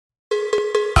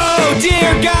Oh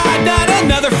dear God, not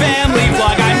another family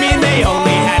vlog. I mean, they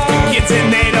only have 2 kids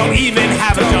and they don't even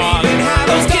have a dog.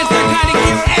 Those kids, they're kinda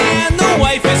cute and the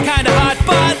wife is kinda hot,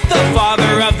 but the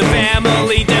father of the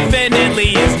family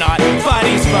definitely is not. But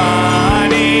he's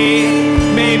funny,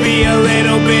 maybe a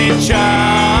little bit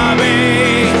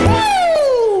chubby.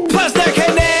 Plus they're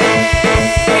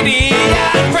Canadian,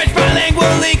 French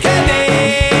bilingually Canadian.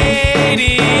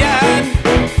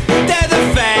 They're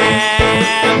the family.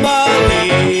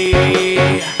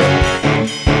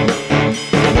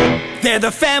 They're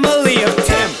the family of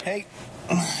Tim. Hey,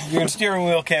 you're in steering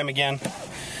wheel cam again.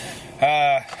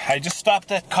 I just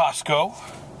stopped at Costco.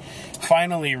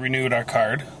 Finally renewed our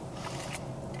card.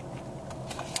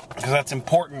 Because that's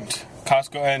important.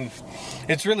 Costco, and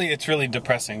it's really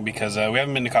depressing because we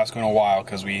haven't been to Costco in a while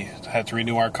because we had to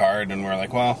renew our card, and we're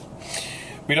like, well,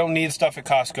 we don't need stuff at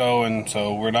Costco, and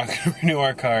so we're not going to renew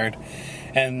our card.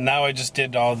 And now I just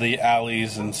did all the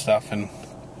alleys and stuff, and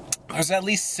there's at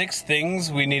least 6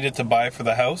 things we needed to buy for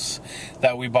the house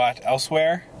that we bought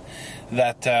elsewhere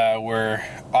that were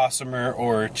awesomer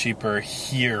or cheaper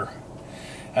here.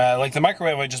 Like the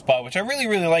microwave I just bought, which I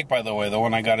really like, by the way, the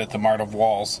one I got at the Mart of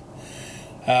Walls.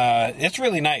 It's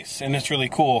really nice and it's really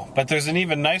cool, but there's an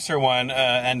even nicer one,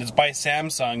 and it's by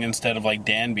Samsung instead of like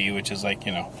Danby, which is like,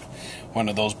 you know, one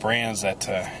of those brands that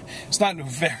it's not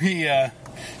very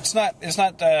it's not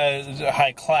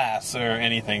high class or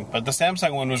anything, but the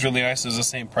Samsung one was really nice. It was the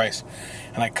same price,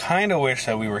 and I kind of wish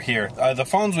that we were here. The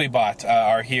phones we bought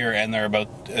are here, and they're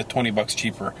about $20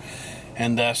 cheaper,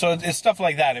 and so it's stuff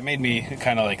like that. It made me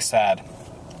kind of like sad.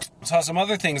 Saw some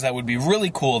other things that would be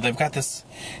really cool. They've got this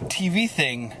TV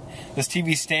thing, this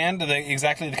TV stand,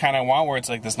 exactly the kind I want, where it's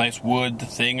like this nice wood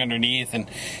thing underneath, and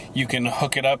you can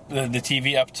hook it up, the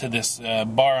TV up to this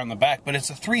bar on the back, but it's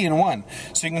a 3-in-1.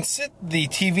 So you can sit the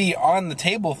TV on the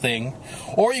table thing,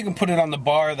 or you can put it on the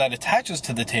bar that attaches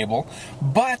to the table,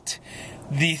 but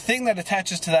the thing that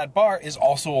attaches to that bar is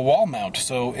also a wall mount.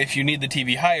 So if you need the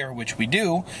TV higher, which we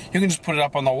do, you can just put it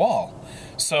up on the wall.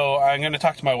 So I'm going to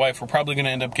talk to my wife. We're probably going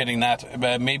to end up getting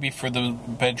that, maybe for the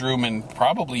bedroom and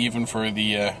probably even for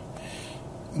the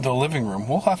living room.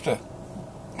 We'll have to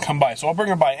come by. So I'll bring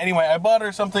her by. Anyway, I bought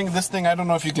her something. This thing, I don't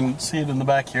know if you can see it in the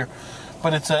back here,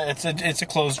 but it's a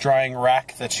clothes drying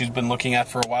rack that she's been looking at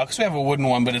for a while, because we have a wooden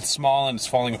one, but it's small and it's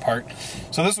falling apart.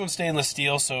 So this one's stainless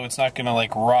steel, so it's not going to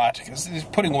like rot, because it's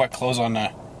putting wet clothes on.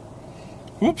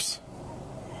 Whoops.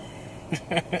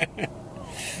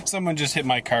 Someone just hit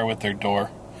my car with their door.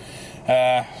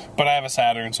 But I have a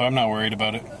Saturn, so I'm not worried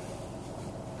about it.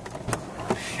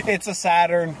 It's a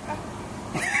Saturn.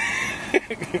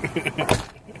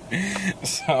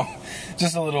 So,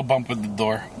 just a little bump with the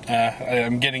door.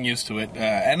 I'm getting used to it.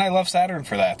 And I love Saturn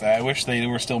for that. I wish they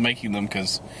were still making them,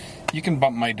 because you can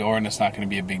bump my door and it's not going to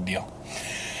be a big deal.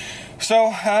 So,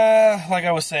 like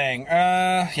I was saying,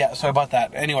 yeah, so I bought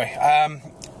that. Anyway,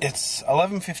 it's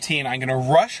 11:15. I'm going to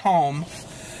rush home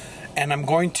and I'm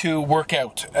going to work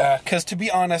out. Because to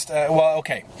be honest, well,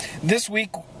 okay. This week,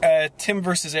 Tim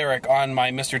vs. Eric on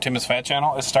my mrtimisfat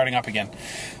channel is starting up again.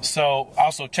 So,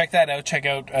 also, check that out. Check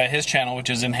out his channel, which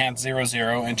is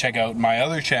Enhance00, and check out my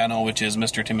other channel, which is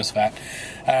mrtimisfat.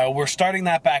 We're starting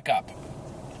that back up.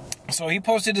 So he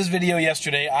posted his video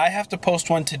yesterday. I have to post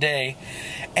one today.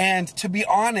 And to be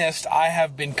honest, I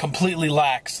have been completely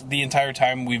lax the entire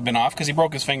time we've been off, because he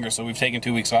broke his finger, so we've taken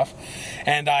 2 weeks off.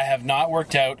 And I have not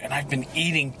worked out, and I've been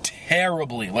eating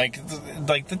terribly. Like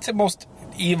the most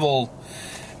evil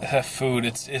food.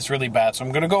 It's really bad. So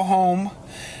I'm going to go home.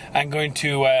 I'm going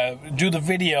to do the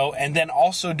video and then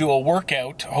also do a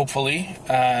workout, hopefully,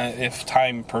 if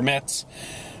time permits.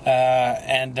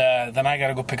 And then I got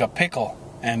to go pick up Pickle.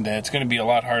 And it's going to be a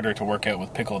lot harder to work out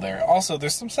with Pickle there. Also,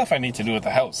 there's some stuff I need to do at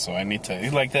the house, so I need to,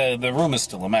 like, the room is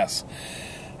still a mess.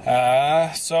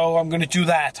 So I'm going to do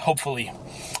that, hopefully.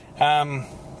 Yeah,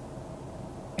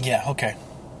 okay.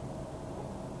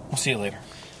 We'll see you later.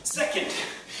 Second,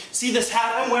 see this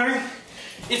hat I'm wearing?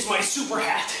 It's my super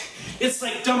hat. It's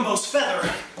like Dumbo's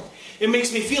feather. It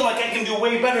makes me feel like I can do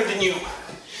way better than you.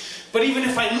 But even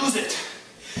if I lose it,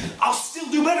 I'll still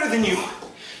do better than you.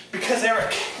 Because,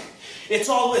 Eric, it's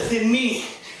all within me.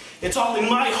 It's all in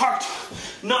my heart,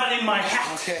 not in my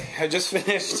hat. Okay, I just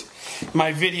finished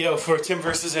my video for Tim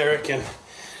vs. Eric, and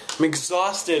I'm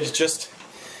exhausted just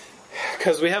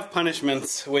because we have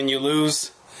punishments when you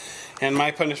lose. And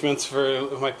my punishment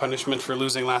for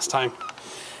losing last time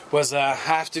was I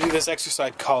have to do this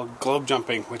exercise called globe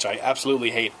jumping, which I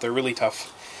absolutely hate. They're really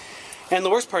tough. And the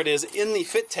worst part is, in the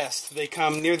fit test, they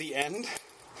come near the end.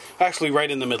 Actually,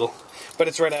 right in the middle. But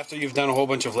it's right after you've done a whole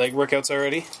bunch of leg workouts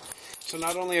already. So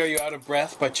not only are you out of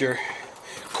breath, but your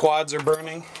quads are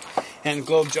burning, and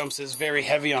globe jumps is very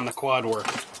heavy on the quad work.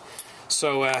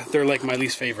 So they're like my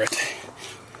least favorite.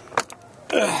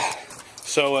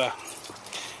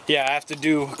 Yeah, I have to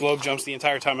do globe jumps the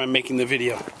entire time I'm making the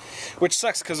video, which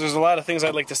sucks because there's a lot of things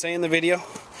I'd like to say in the video,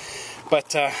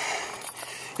 but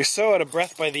you're so out of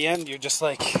breath by the end, you're just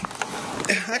like...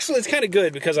 Actually, it's kind of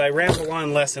good because I ramble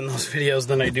on less in those videos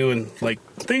than I do in, like,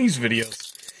 these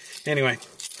videos. Anyway,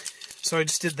 so I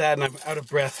just did that and I'm out of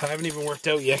breath. I haven't even worked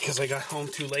out yet because I got home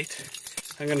too late.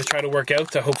 I'm going to try to work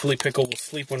out. Hopefully Pickle will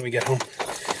sleep when we get home.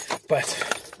 But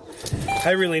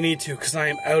I really need to because I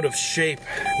am out of shape.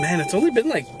 Man, it's only been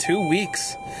like 2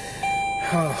 weeks.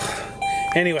 Oh.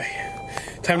 Anyway,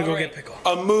 time to go get Pickle.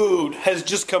 A mood has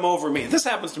just come over me. This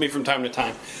happens to me from time to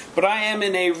time. But I am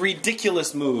in a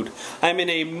ridiculous mood. I'm in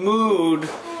a mood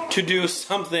to do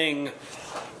something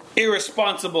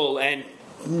irresponsible and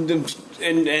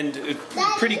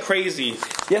pretty crazy.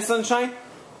 Yes, Sunshine?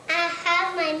 I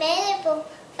have my medical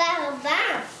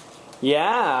flower.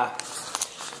 Yeah.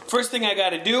 First thing I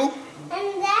gotta do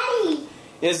And Daddy.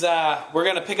 is we're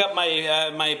gonna pick up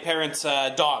my my parents'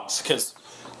 dogs because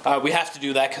we have to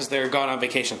do that because they're gone on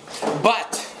vacation.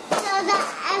 But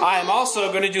I'm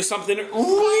also gonna do something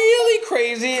really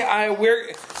crazy.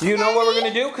 You know what we're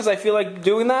gonna do? Because I feel like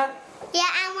doing that. Yeah,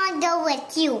 I want to go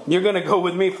with you. You're gonna go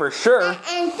with me for sure.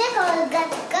 And Pickle's got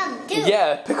to come too.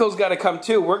 Yeah, Pickle's got to come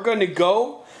too. We're gonna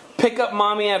go pick up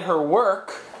Mommy at her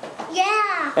work.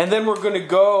 Yeah. And then we're gonna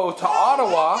go to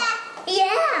Ottawa.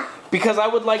 Yeah. Because I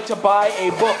would like to buy a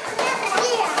book.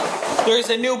 Yeah. There's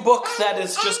a new book that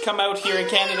has just come out here in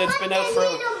Canada. It's been out for...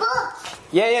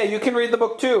 Yeah, you can read the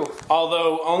book too.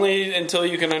 Although, only until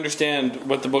you can understand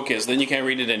what the book is. Then you can't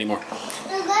read it anymore.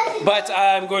 But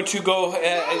I'm going to go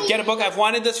get a book. I've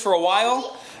wanted this for a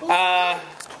while.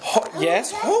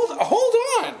 Yes? Hold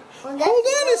on. Hold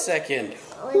on a second.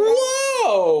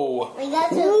 Whoa! We got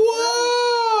to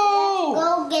Whoa!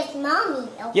 go get Mommy.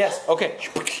 Okay? Yes, okay.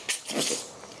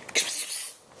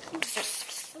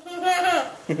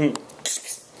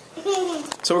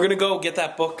 So we're gonna go get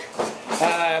that book,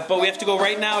 but we have to go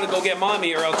right now to go get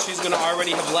Mommy, or else she's gonna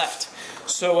already have left.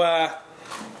 So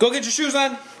go get your shoes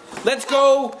on. Let's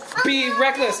go be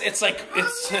reckless. It's like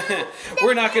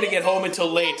we're not gonna get home until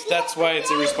late. That's why it's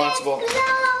irresponsible.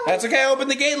 That's okay. Open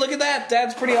the gate. Look at that.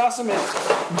 Dad's pretty awesome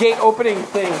at gate opening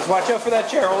things. Watch out for that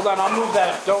chair. Hold on. I'll move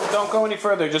that. Don't go any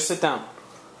further. Just sit down.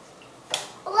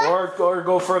 Or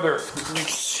go further.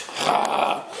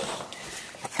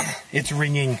 It's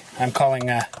ringing. I'm calling,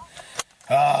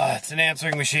 it's an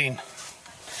answering machine.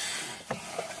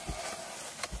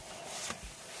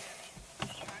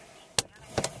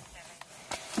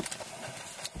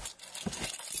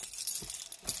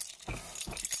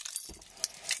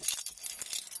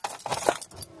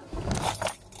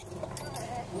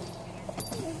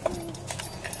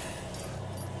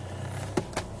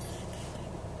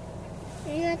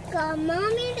 You want to call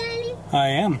Mommy, Daddy? I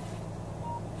am.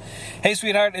 Hey,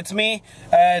 sweetheart, it's me.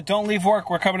 Don't leave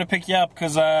work. We're coming to pick you up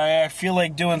because I feel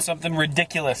like doing something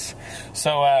ridiculous.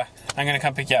 So I'm going to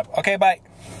come pick you up. Okay, bye.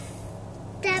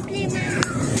 Daddy, Mom.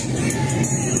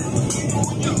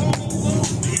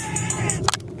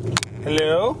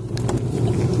 Hello?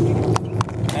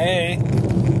 Hey.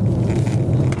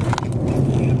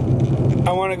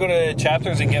 I want to go to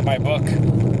Chapters and get my book.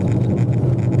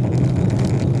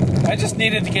 I just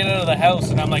needed to get out of the house,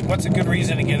 and I'm like, what's a good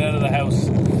reason to get out of the house?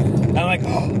 And I'm like,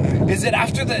 oh, is it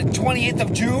after the 28th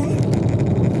of June?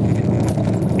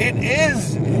 It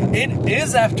is. It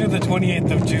is after the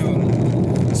 28th of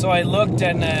June. So I looked,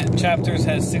 and Chapters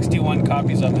has 61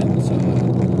 copies of it. So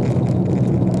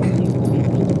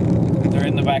they're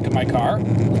in the back of my car.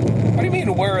 What do you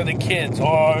mean, where are the kids? Oh,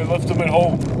 I left them at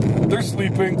home. They're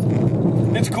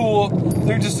sleeping. It's cool.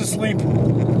 They're just asleep.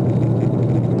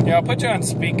 Yeah, I'll put you on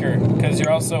speaker, because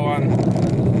you're also on...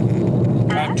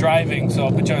 I'm driving, so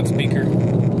I'll put you on speaker.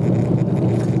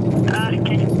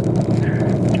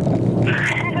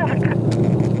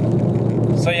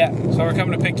 So yeah, so we're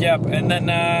coming to pick you up, and then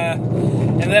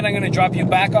I'm going to drop you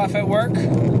back off at work,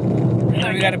 and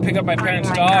then we got to pick up my parents'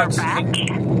 dogs.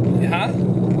 Huh?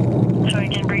 So I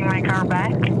can bring my car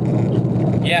back?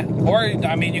 Yeah, or,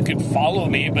 I mean, you could follow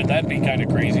me, but that'd be kind of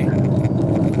crazy.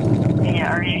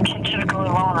 Yeah, or you can just go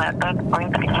alone at that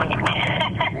point.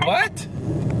 What?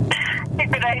 You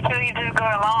could actually just go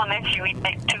alone if you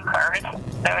take 2 cars.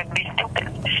 That would be stupid.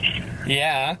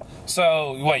 Yeah.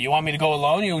 So, what, you want me to go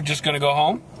alone? You just going to go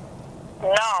home? No,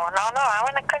 I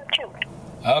want to come too.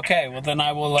 Okay, well then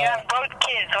I will... You have both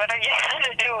kids. What are you going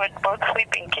to do with both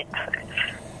sleeping kids?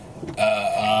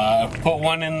 Put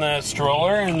one in the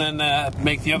stroller and then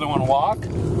make the other one walk.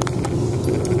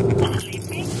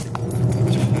 Sleeping?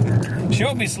 She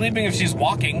won't be sleeping if she's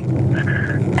walking.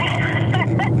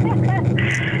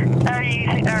 Are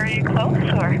you close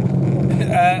or?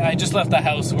 I just left the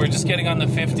house. We're just getting on the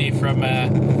 50 from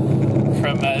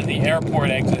the airport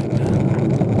exit. It's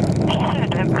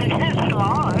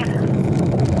long.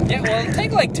 Yeah, well, it'll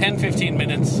take like 10-15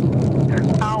 minutes.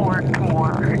 Hour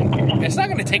more. It's not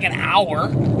going to take an hour.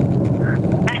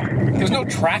 There's no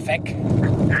traffic.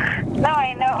 No,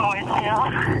 I know.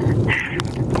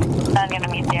 It's not going to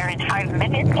be there in 5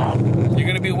 minutes. You're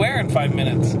going to be where in 5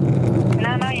 minutes?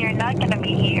 No, you're not going to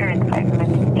be here in 5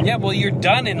 minutes. Yeah, well, you're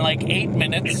done in like 8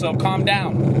 minutes, so calm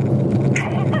down.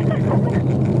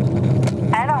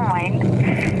 I don't mind.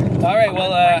 All right,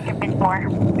 well, A bit more.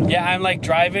 yeah, I'm like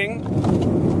driving,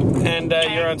 and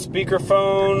you're on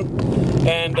speakerphone,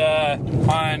 and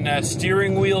on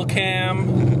steering wheel cam.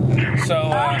 So,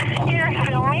 You're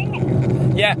filming?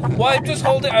 yeah, well,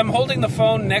 I'm holding the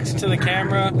phone next to the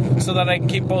camera so that I can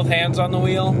keep both hands on the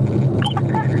wheel.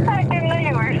 I didn't know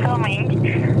you were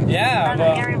filming. Yeah, So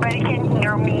everybody can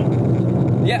hear me.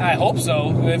 yeah, I hope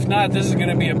so. If not, this is going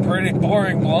to be a pretty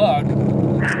boring vlog.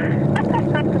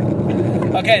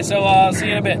 Okay, so I'll see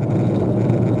you in a bit.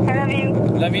 I love you.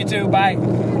 Love you too. Bye.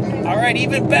 All right,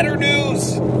 even better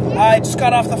news. I just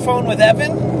got off the phone with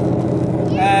Evan.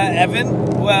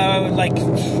 Like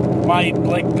my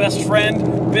best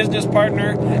friend, business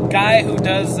partner, guy who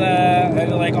does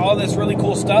like all this really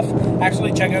cool stuff.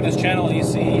 Actually, check out his channel.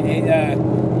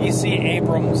 EC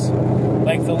Abrams,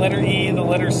 like the letter E, the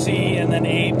letter C, and then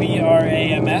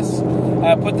ABRAMS.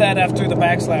 Put that after the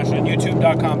backslash on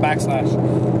YouTube.com/.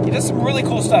 He does some really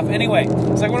cool stuff. Anyway,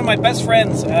 it's like one of my best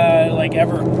friends, like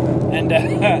ever, and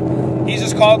he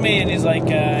just called me and he's like,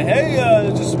 "Hey,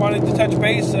 just wanted to touch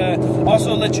base.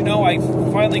 Also, let you know I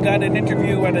finally got an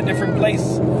interview at a different place.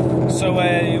 So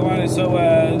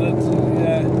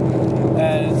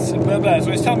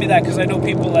so he's telling me that because I know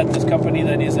people at this company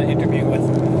that he's interviewing with,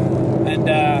 and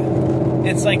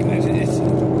it's like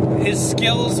his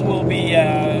skills will be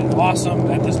awesome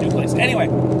at this new place. Anyway,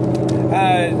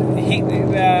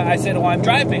 I said, well, I'm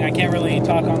driving. I can't really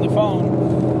talk on the phone.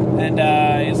 And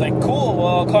he's like, cool,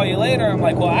 well, I'll call you later. I'm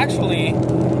like, well, actually,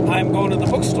 I'm going to the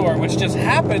bookstore, which just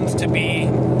happens to be,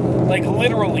 like,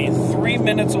 literally 3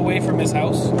 minutes away from his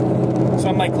house. So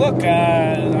I'm like, look,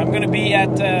 I'm going to be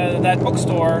at that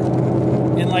bookstore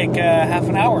in, like, half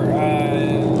an hour.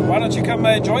 Why don't you come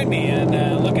join me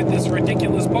and look at this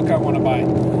ridiculous book I want to buy?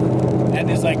 And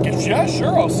he's like, yeah,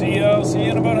 sure, I'll see you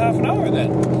in about half an hour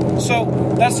then. So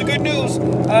that's the good news.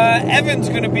 Evan's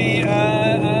going to be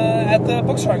at the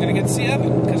bookstore. I'm going to get to see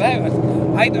Evan because I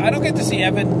don't get to see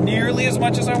Evan nearly as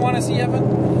much as I want to see Evan,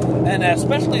 and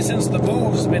especially since the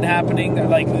move's been happening,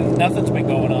 like nothing's been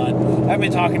going on. I haven't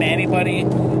been talking to anybody.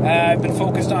 I've been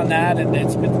focused on that, and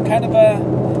it's been kind of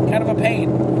a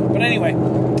pain. But anyway,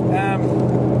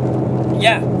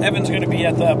 yeah, Evan's going to be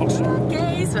at the bookstore.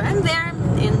 Okay, so I'm there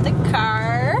in the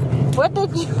car. What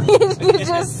did you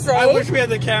just say? I wish we had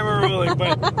the camera rolling,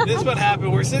 but this is what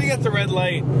happened. We're sitting at the red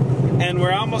light, and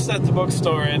we're almost at the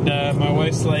bookstore, and my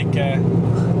wife's like,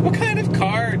 what kind of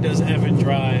car does Evan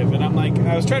drive? And I'm like,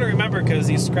 I was trying to remember because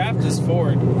he scrapped his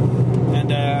Ford.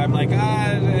 And I'm like,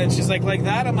 and she's like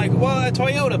that? I'm like, well, a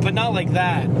Toyota, but not like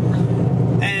that.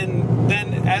 And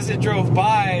then as it drove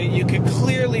by, you could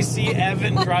clearly see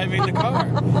Evan driving the car.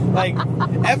 Like,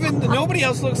 Evan, nobody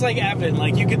else looks like Evan.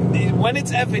 Like, you could, when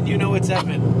it's Evan, you know it's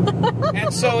Evan.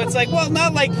 And so it's like, well,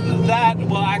 not like that.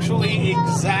 Well, actually,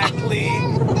 exactly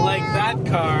like that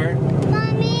car.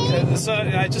 So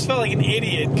I just felt like an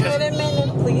idiot. Wait a minute,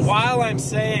 please. While I'm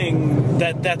saying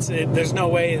that's it, there's no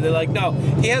way. They're like, no,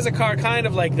 he has a car kind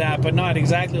of like that, but not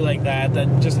exactly like that.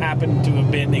 That just happened to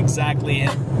have been exactly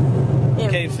him. Yeah.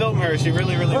 Okay, film her. She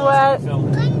really wants to be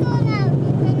filmed. I'm gonna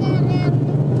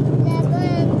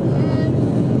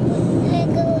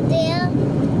go there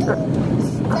to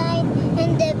slide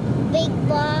in the big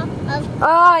ball of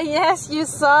Oh yes, you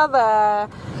saw the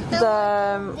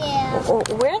yeah.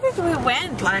 where did we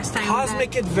went last time?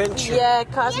 Cosmic Adventure. Yeah,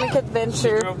 Cosmic We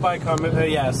Adventure. drove by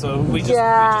so we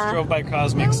just drove by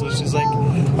Cosmic. So she's like,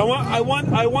 I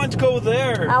want to go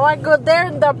there. I want to go there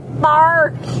in the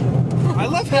park. I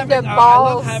love the I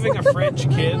balls. love having a French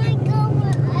kid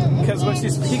because when she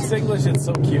speaks English, it's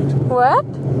so cute. What?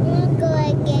 I'm gonna go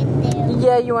again there.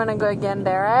 Yeah, you want to go again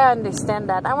there. I understand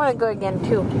that. I want to go again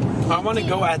too. I want to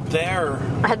go at there.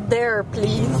 At there,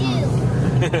 please.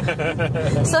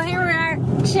 So here we are.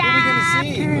 Who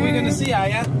are we gonna see,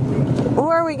 Aya? Who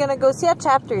are we gonna go see at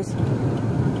Chapters?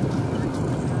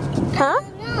 Huh?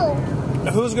 No.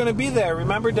 Who's gonna be there?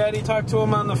 Remember, Daddy talked to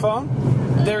him on the phone.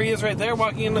 There he is, right there,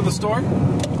 walking into the store.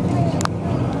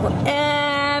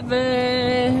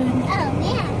 Evan. Oh.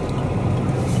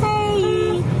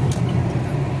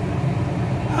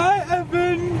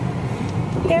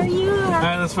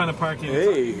 Let's find a parking.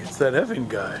 Hey, it's that Evan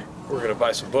guy. We're gonna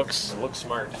buy some books. Look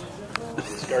smart.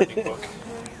 This gardening book.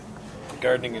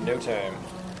 Gardening in no time.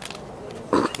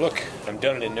 Look, I'm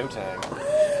done in no time.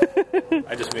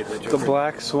 I just made that joke. The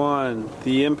Black Swan.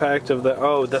 The impact of the.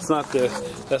 Oh, that's not the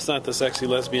sexy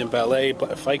lesbian ballet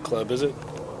fight club, is it?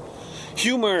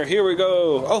 Humor. Here we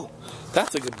go. Oh,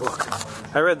 that's a good book.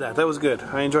 I read that. That was good.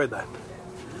 I enjoyed that.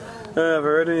 Have I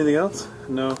read anything else?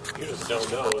 No. You just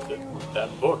don't know that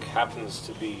that book happens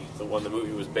to be the one the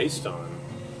movie was based on.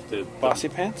 The Bossy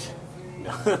Pants?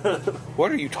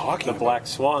 What are you talking about? The Black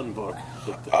Swan book.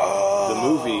 The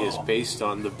movie is based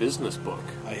on the business book.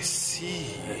 I see.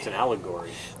 It's an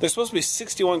allegory. There's supposed to be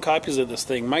 61 copies of this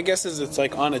thing. My guess is it's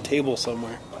like on a table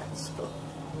somewhere.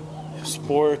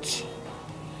 Sports.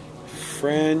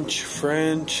 French.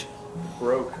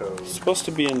 Bro code. It's supposed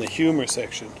to be in the humor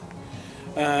section.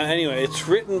 Anyway, it's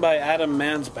written by Adam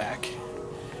Mansbach.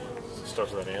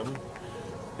 Starts with an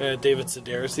M. David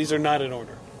Sedaris. These are not in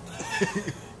order.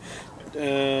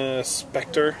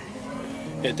 Spectre.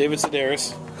 Yeah, David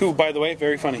Sedaris. Who, by the way,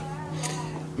 very funny.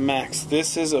 Max.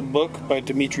 This is a book by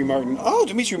Dimitri Martin. Oh,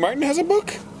 Dimitri Martin has a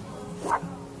book?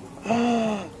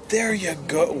 There you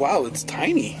go. Wow, it's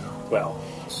tiny. Well,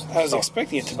 I was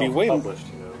expecting it to be way more. Published,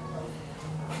 you know.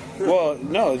 Well,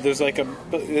 no, there's like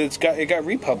it got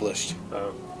republished.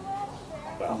 Well.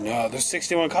 No, there's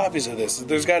 61 copies of this.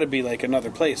 There's got to be like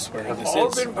another place where this All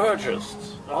is. been purchased.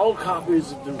 All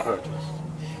copies have been purchased.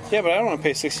 Yeah, but I don't want to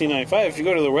pay $16.95. If you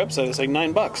go to their website, it's like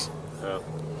 $9. Oh.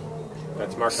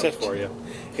 That's markup for you.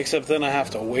 Except then I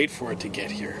have to wait for it to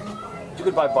get here. You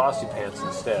could buy Bossy Pants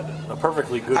instead. A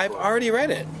perfectly good I've book. already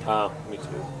read it. Oh, me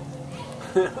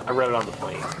too. I read it on the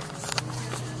plane.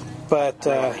 But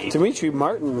Dimitri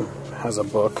Martin has a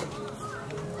book.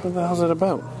 What the hell's it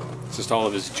about? It's just all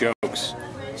of his jokes.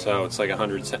 So it's like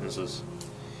 100 sentences.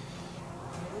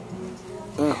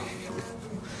 Oh.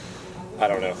 I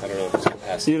don't know if it's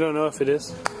capacity. You don't know if it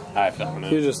is? I don't know.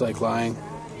 You're just like lying.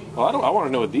 Well, I want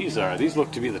to know what these are. These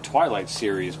look to be the Twilight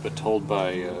series, but told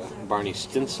by Barney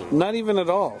Stinson. Not even at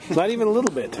all. Not even a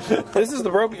little bit. This is the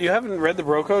bro. You haven't read the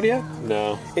bro code yet?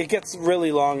 No. It gets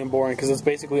really long and boring because it's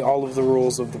basically all of the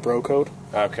rules of the bro code.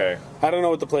 Okay. I don't know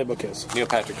what the playbook is. Neil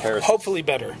Patrick Harris. Hopefully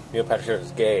better. Neil Patrick Harris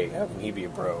is gay. How can he be a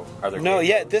bro? Are there No, gay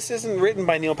yeah, bros? this isn't written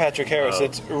by Neil Patrick Harris. Oh.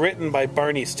 It's written by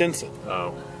Barney Stinson.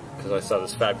 Oh. Because I saw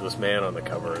this fabulous man on the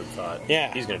cover and thought,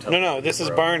 Yeah. he's going to tell me. No, this is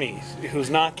bro. Barney, who's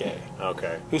not gay.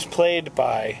 Okay. Who's played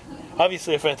by,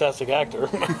 obviously, a fantastic actor.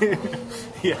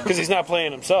 Yeah. Because he's not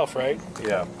playing himself, right?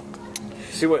 Yeah.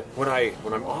 See when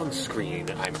I'm on screen,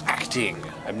 I'm acting.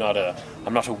 I'm not a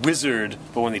wizard,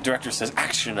 but when the director says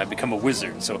action, I become a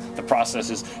wizard. So the process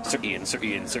is Sir Ian.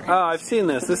 Oh, I've seen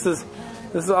this. This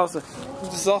is also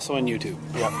on YouTube.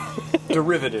 Yeah.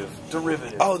 Derivative.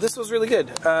 Oh, this was really good.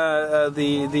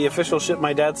 The official Shit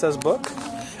My Dad Says book.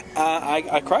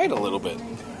 I cried a little bit.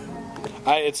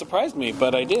 It surprised me,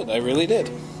 but I did. I really did.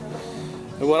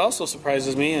 And what also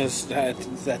surprises me is that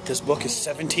this book is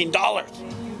 $17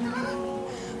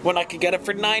 when I could get it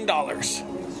for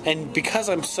 $9. And because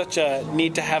I'm such a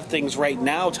need to have things right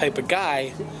now type of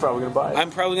guy, Probably gonna buy it.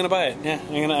 I'm probably gonna buy it. Yeah,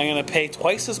 I'm gonna pay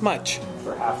twice as much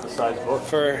For half the size book.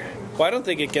 Well, I don't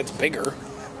think it gets bigger.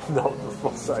 No, the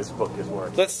full size book is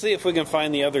worth. Let's see if we can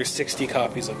find the other 60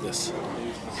 copies of this.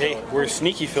 Hey, we're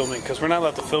sneaky filming because we're not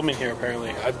allowed to film in here.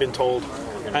 Apparently, I've been told.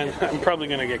 I'm probably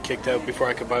gonna get kicked out before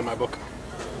I could buy my book.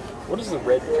 What is the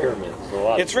Red Pyramid?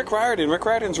 It's Rick Riordan. Rick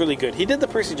Riordan's really good. He did the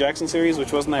Percy Jackson series,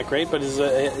 which wasn't that great, but he's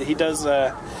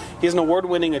an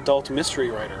award-winning adult mystery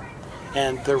writer,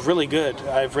 and they're really good.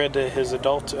 I've read his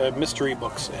adult mystery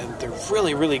books, and they're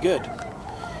really, really good.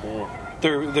 Yeah.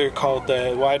 They're called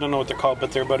well, I don't know what they're called,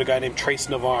 but they're about a guy named Trace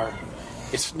Navarre.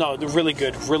 They're really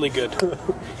good, really good.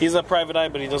 He's a private eye,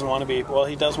 but he doesn't want to be. Well,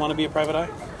 he does want to be a private eye,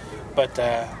 but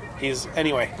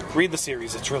anyway. Read the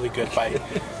series; it's really good by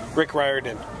Rick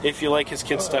Riordan. If you like his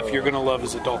kid stuff, you're gonna love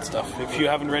his adult stuff. If you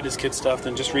haven't read his kid stuff,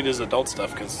 then just read his adult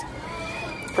stuff because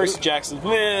Percy Jackson,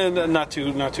 not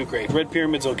too great. Red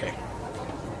Pyramid's okay.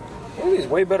 What are these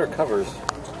way better covers?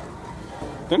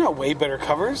 They're not way better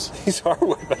covers. These are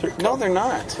way better covers. No, they're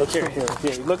not. Here,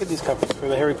 look at these covers for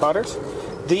the Harry Potters.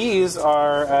 These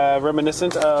are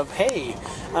reminiscent of,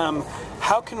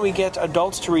 how can we get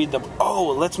adults to read them?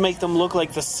 Oh, let's make them look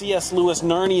like the C.S. Lewis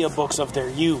Narnia books of their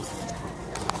youth.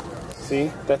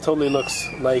 See? That totally looks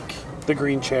like The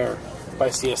Green Chair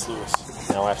by C.S. Lewis.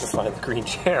 Now I have to find the green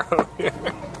chair over here.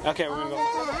 Okay, we're going to go.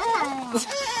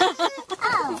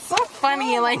 It's so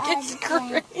funny, like, it's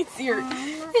crazy.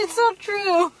 It's so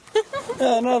true.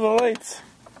 Oh, no, the lights.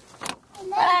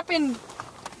 What happened?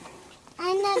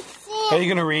 I'm not seeing. Are you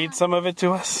going to read some of it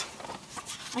to us?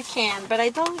 I can, but I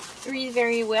don't read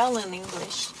very well in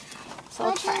English. So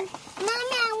I'll try. Mommy,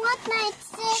 I want my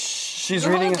sleep. She's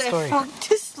reading a story. Go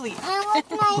to sleep. I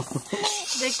want my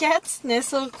sleep. The cats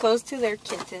nestle close to their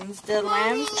kittens. The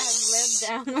lambs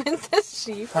have lived down with the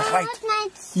sheep. I want my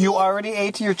sleep. You already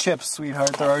ate your chips,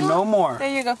 sweetheart. There are no more.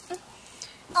 There you go.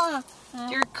 Oh.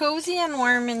 You're cozy and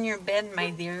warm in your bed,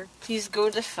 my dear. Please go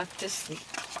the fuck to sleep.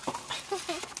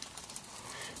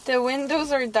 The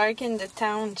windows are dark in the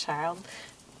town, child.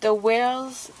 The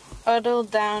whales huddle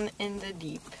down in the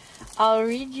deep. I'll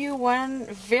read you one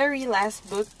very last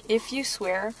book. If you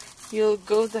swear, you'll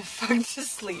go the fuck to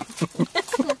sleep.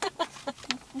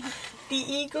 The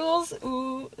eagles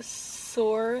who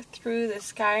soar through the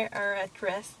sky are at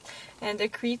rest, and the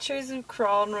creatures who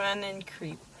crawl, run, and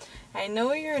creep. I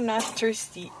know you're not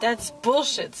thirsty. That's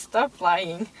bullshit. Stop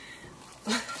lying.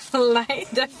 Lie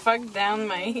the fuck down,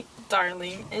 my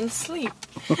darling, and sleep.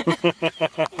 Okay,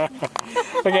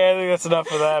 I think that's enough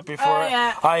of that before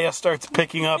Aya starts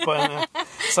picking up on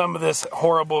some of this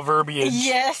horrible verbiage.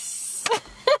 Yes.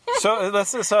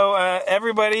 So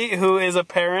everybody who is a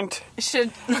parent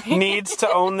needs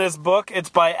to own this book. It's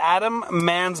by Adam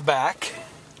Mansbach.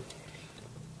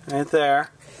 Right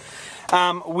there.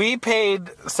 We paid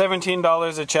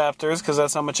 $17 at Chapters because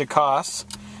that's how much it costs.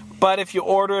 But if you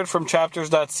order it from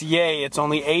chapters.ca, it's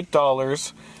only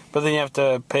 $8. But then you have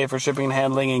to pay for shipping and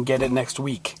handling and get it next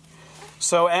week.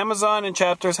 So Amazon and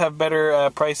Chapters have better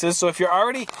prices. So if you're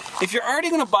already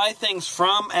going to buy things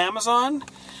from Amazon,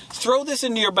 throw this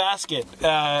into your basket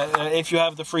if you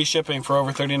have the free shipping for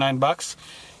over $39,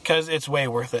 because it's way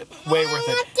worth it. Way worth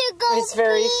it. It's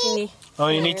very funny. Oh,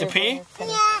 you need to pee?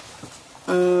 Yeah.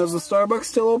 Is the Starbucks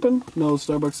still open? No,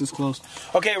 Starbucks is closed.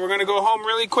 Okay, we're gonna go home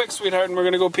really quick, sweetheart, and we're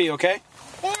gonna go pee. Okay?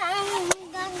 Then I'm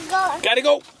gonna go. Gotta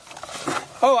go.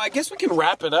 Oh, I guess we can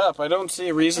wrap it up. I don't see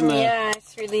a reason to... Yeah,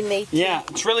 it's really late. Yeah,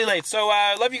 it's really late. So,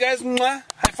 love you guys. Mwah.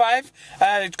 High five.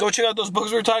 Go check out those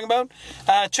books we were talking about.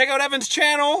 Check out Evan's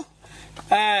channel.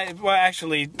 Well,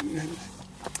 actually,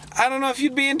 I don't know if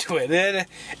you'd be into it.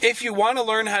 If you want to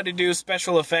learn how to do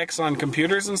special effects on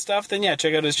computers and stuff, then yeah,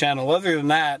 check out his channel. Other than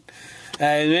that,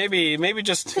 maybe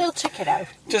just... We'll check it out.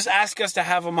 Just ask us to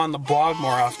have him on the blog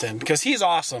more often, because he's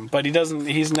awesome, but he does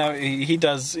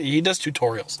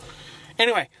tutorials.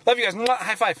 Anyway, love you guys. Mwah.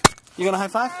 High five. You gonna high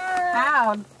five?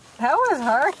 Ow, that was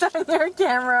hard on your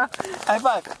camera. High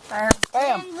five. Bam.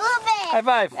 High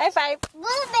five. High five.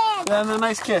 And a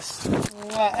nice kiss.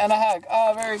 And a hug.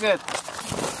 Oh, very good.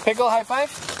 Pickle, high five.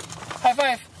 High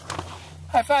five.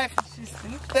 High five.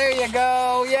 There you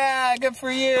go. Yeah, good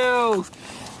for you.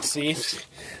 See,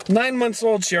 9 months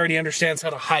old, she already understands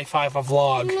how to high five a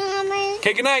vlog.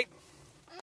 Okay, good night.